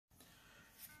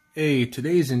Hey,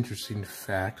 today's interesting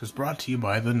fact was brought to you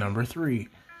by the number 3,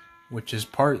 which is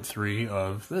part 3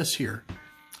 of this here.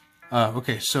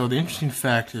 Okay, so the interesting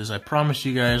fact is I promised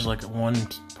you guys like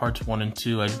parts 1 and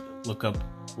 2 I'd look up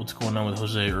what's going on with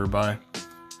Jose Uribe,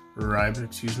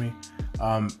 excuse me.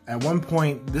 At one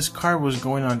point, this car was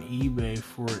going on eBay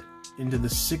for into the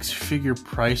 6-figure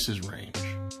prices range.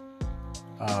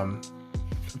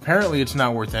 Apparently it's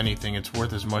not worth anything. It's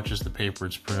worth as much as the paper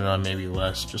it's printed on, maybe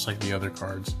less, just like the other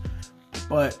cards.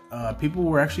 But people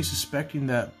were actually suspecting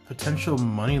that potential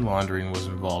money laundering was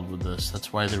involved with this.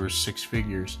 That's why there were 6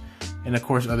 figures. And of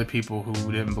course other people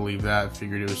who didn't believe that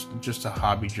figured it was just a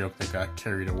hobby joke that got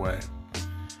carried away.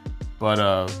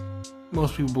 But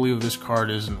most people believe this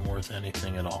card isn't worth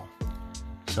anything at all.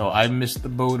 So I missed the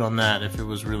boat on that. If it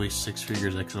was really 6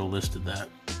 figures, I could have listed that.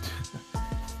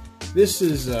 This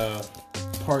is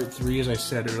part 3, as I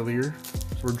said earlier,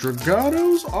 for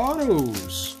Dragado's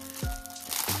Autos.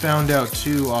 Found out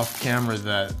too off camera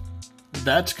that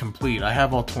that's complete. I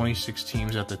have all 26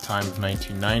 teams at the time of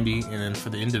 1990, and then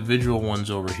for the individual ones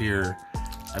over here,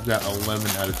 I've got 11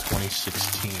 out of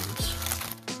 26 teams.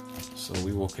 So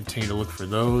we will continue to look for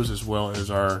those, as well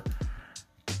as our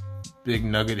big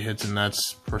nugget hits, and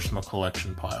that's personal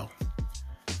collection pile.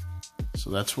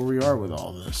 So that's where we are with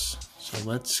all this. So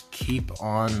let's keep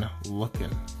on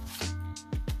looking,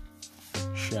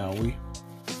 shall we?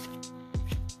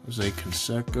 Jose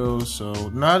Canseco, so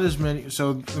not as many.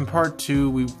 So in part 2,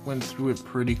 we went through it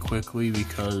pretty quickly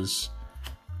because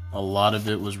a lot of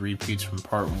it was repeats from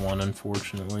part 1,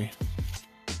 unfortunately.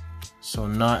 So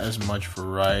not as much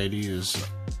variety as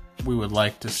we would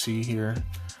like to see here.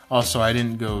 Also, I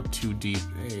didn't go too deep.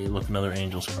 Hey, look, another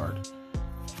Angels card.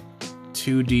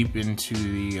 Too deep into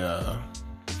the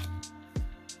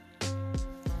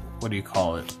what do you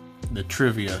call it? The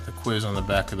trivia, the quiz on the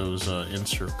back of those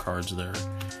insert cards there.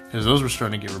 Because those were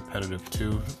starting to get repetitive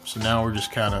too. So now we're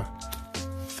just kind of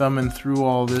thumbing through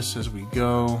all this as we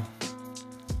go.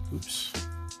 Oops.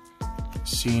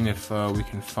 Seeing if we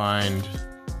can find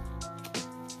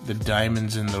the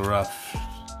diamonds in the rough,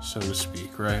 so to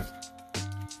speak, right?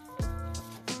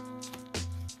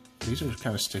 These are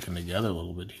kind of sticking together a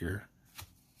little bit here.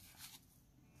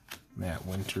 Matt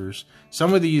Winters.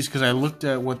 Some of these, because I looked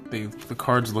at what the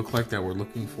cards look like that we're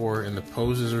looking for, and the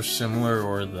poses are similar,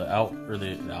 or the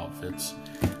outfits.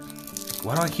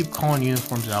 Why do I keep calling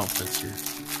uniforms outfits here?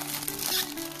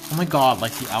 Oh my god,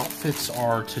 like the outfits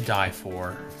are to die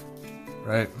for,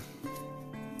 right?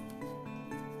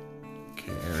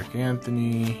 Okay, Eric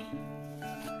Anthony.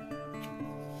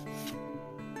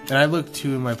 And I looked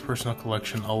too in my personal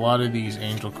collection. A lot of these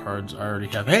Angel cards I already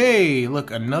have. Hey, look,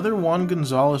 another Juan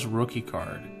Gonzalez rookie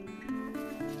card.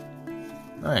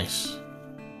 Nice.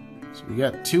 So we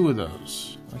got 2 of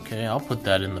those. Okay, I'll put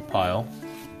that in the pile.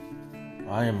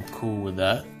 I am cool with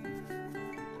that.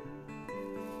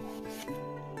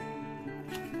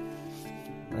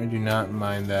 I do not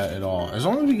mind that at all. As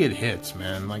long as we get hits,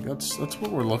 man. Like that's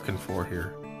what we're looking for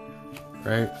here.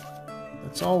 Right?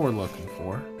 That's all we're looking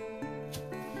for.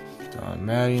 Don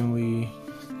Mattingly,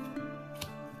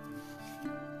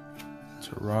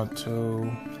 Toronto,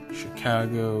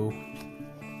 Chicago,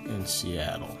 and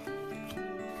Seattle.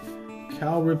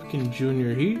 Cal Ripken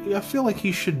Jr. I feel like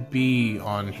he should be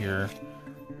on here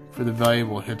for the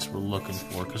valuable hits we're looking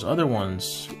for, because other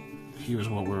ones, he was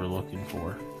what we were looking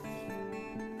for.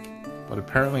 But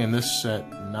apparently in this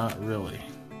set, not really.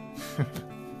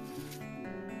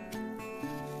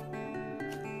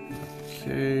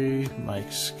 Okay,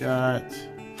 Mike Scott,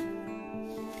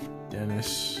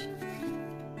 Dennis.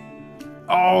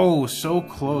 Oh, so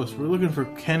close. We're looking for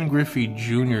Ken Griffey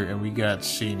Jr. and we got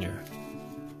Senior.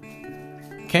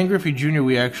 Ken Griffey Jr.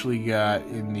 we actually got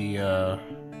in the,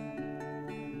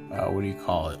 what do you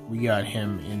call it? We got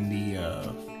him in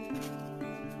the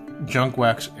Junk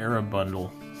Wax Era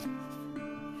bundle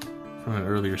from an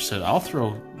earlier set. I'll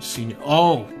throw Senior.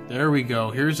 Oh, there we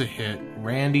go. Here's a hit.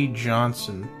 Randy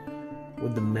Johnson.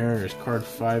 With the Mariners, card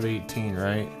 518,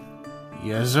 right?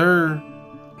 Yes, sir.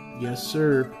 Yes,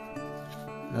 sir.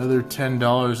 Another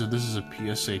 $10 if this is a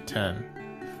PSA 10.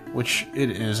 Which it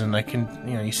is, and I can,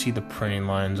 you see the printing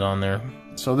lines on there.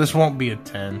 So this won't be a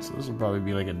 10, so this will probably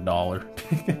be like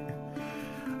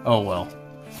 $1. Oh well.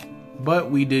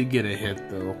 But we did get a hit,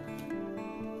 though.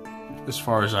 As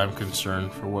far as I'm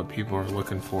concerned, for what people are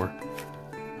looking for.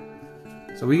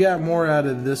 So we got more out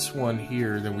of this one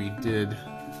here than we did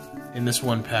in this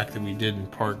one pack that we did in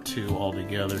part 2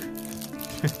 altogether.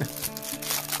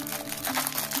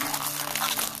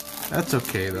 That's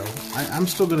okay though. I'm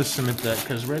still going to submit that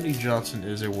because Randy Johnson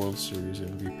is a World Series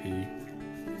MVP.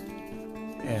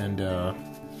 And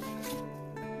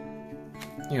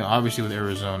You know, obviously with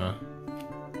Arizona.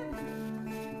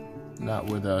 Not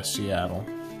with Seattle.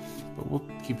 But we'll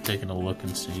keep taking a look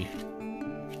and see.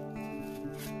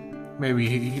 Maybe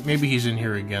he's in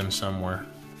here again somewhere.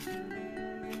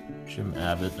 Jim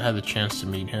Abbott. I had the chance to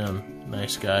meet him.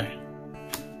 Nice guy.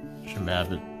 Jim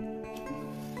Abbott.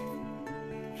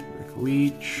 Rick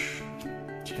Leach.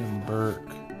 Tim Burke.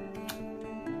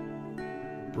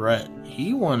 Brett.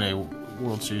 He won a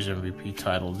World Series MVP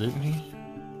title, didn't he?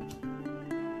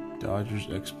 Dodgers,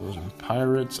 Expos, and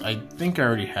Pirates. I think I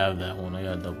already have that one. I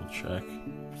gotta double check.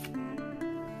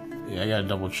 Yeah, I gotta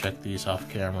double check these off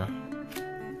camera.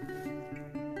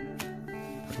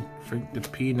 Frank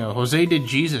DePino. Jose did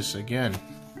Jesus again.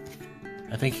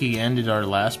 I think he ended our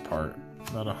last part.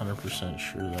 Not 100%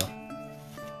 sure though.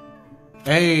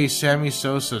 Hey, Sammy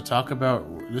Sosa. Talk about...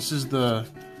 This is the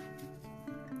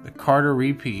Carter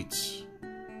repeats.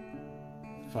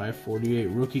 548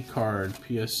 rookie card.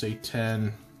 PSA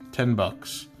 10.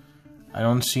 $10. I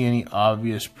don't see any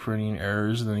obvious printing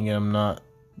errors. Then again, I'm not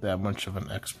that much of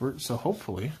an expert. So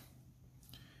hopefully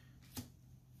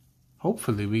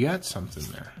we got something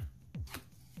there.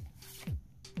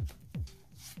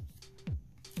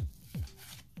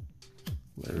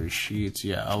 Larry Sheets.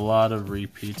 Yeah, a lot of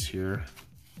repeats here.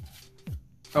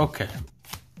 Okay.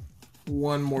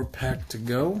 One more pack to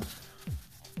go.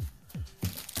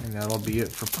 And that'll be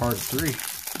it for part 3.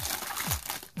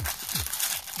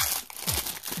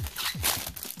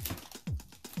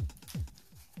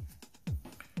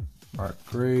 Mark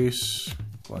Grace,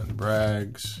 Glenn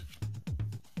Braggs,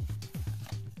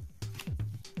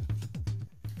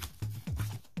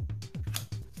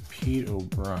 Pete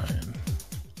O'Brien.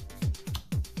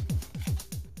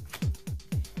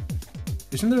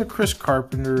 Isn't there a Chris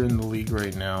Carpenter in the league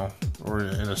right now? Or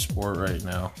in a sport right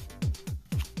now?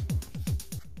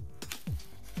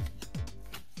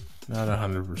 Not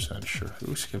 100% sure.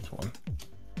 Who skipped one?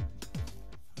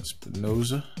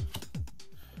 Espinoza.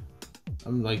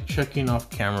 I'm like checking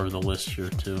off camera the list here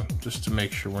too, just to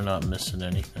make sure we're not missing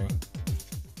anything.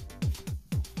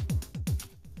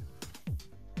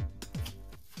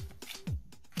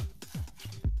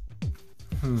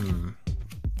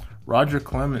 Roger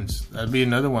Clemens. That'd be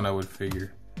another one I would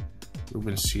figure.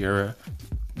 Ruben Sierra.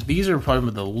 These are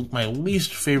probably my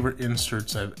least favorite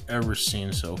inserts I've ever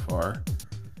seen so far.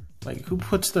 Like, who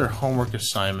puts their homework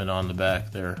assignment on the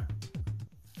back there?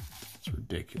 It's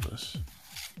ridiculous.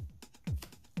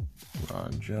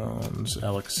 Ron Jones,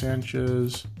 Alex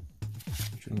Sanchez,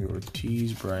 Junior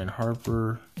Ortiz, Brian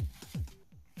Harper.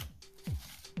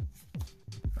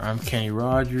 I'm Kenny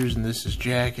Rogers, and this is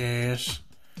Jackass.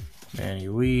 Manny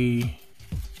Lee.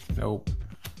 Nope.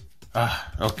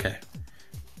 Okay.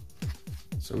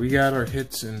 So we got our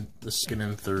hits in the second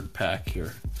and third pack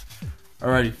here.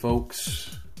 Alrighty,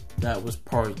 folks. That was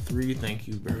part 3. Thank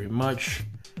you very much.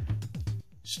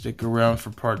 Stick around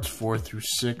for parts 4 through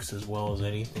 6 as well as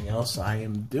anything else I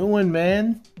am doing,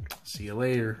 man. See you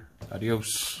later.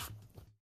 Adios.